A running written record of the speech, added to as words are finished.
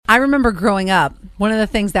I remember growing up, one of the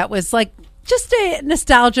things that was like just a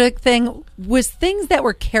nostalgic thing was things that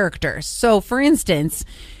were characters. So, for instance,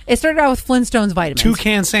 it started out with Flintstones vitamins.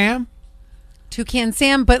 Toucan Sam? Toucan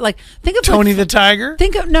Sam, but like think of Tony like, the Tiger?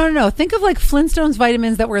 Think of no. Think of like Flintstones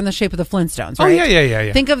vitamins that were in the shape of the Flintstones, right? Oh,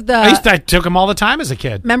 yeah. Think of the I took them all the time as a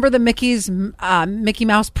kid. Remember the Mickey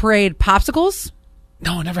Mouse Parade popsicles?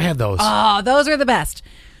 No, I never had those. Oh, those are the best.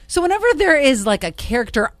 So whenever there is like a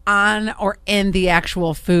character on or in the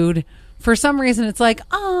actual food, for some reason it's like,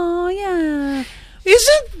 oh yeah.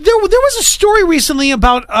 There was a story recently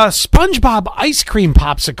about SpongeBob ice cream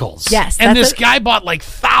popsicles. Yes. And this guy bought like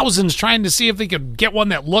thousands trying to see if they could get one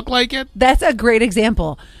that looked like it. That's a great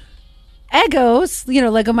example. Eggos,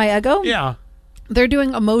 Lego My Eggo? Yeah. They're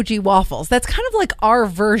doing emoji waffles. That's kind of like our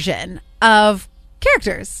version of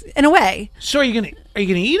characters in a way. So are you gonna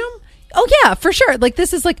eat them? Oh yeah, for sure. Like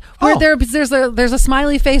this is like where there's a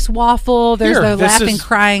smiley face waffle. There's the laughing,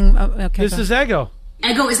 crying. Okay, this is Eggo.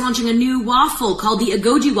 Eggo is launching a new waffle called the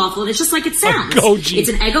Eggoji waffle, and it's just like it sounds. Eggoji. It's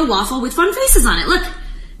an Eggo waffle with fun faces on it. Look,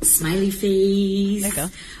 smiley face, there you go.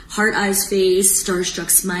 Heart eyes face, starstruck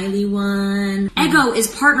smiley one. Eggo is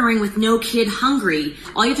partnering with No Kid Hungry.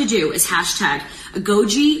 All you have to do is hashtag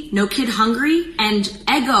Eggoji, No Kid Hungry, and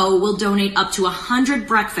Eggo will donate up to 100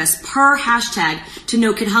 breakfasts per hashtag to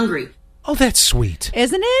No Kid Hungry. Oh, that's sweet.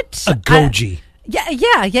 Isn't it? Eggoji.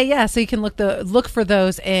 Yeah. So you can look for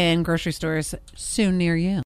those in grocery stores soon near you.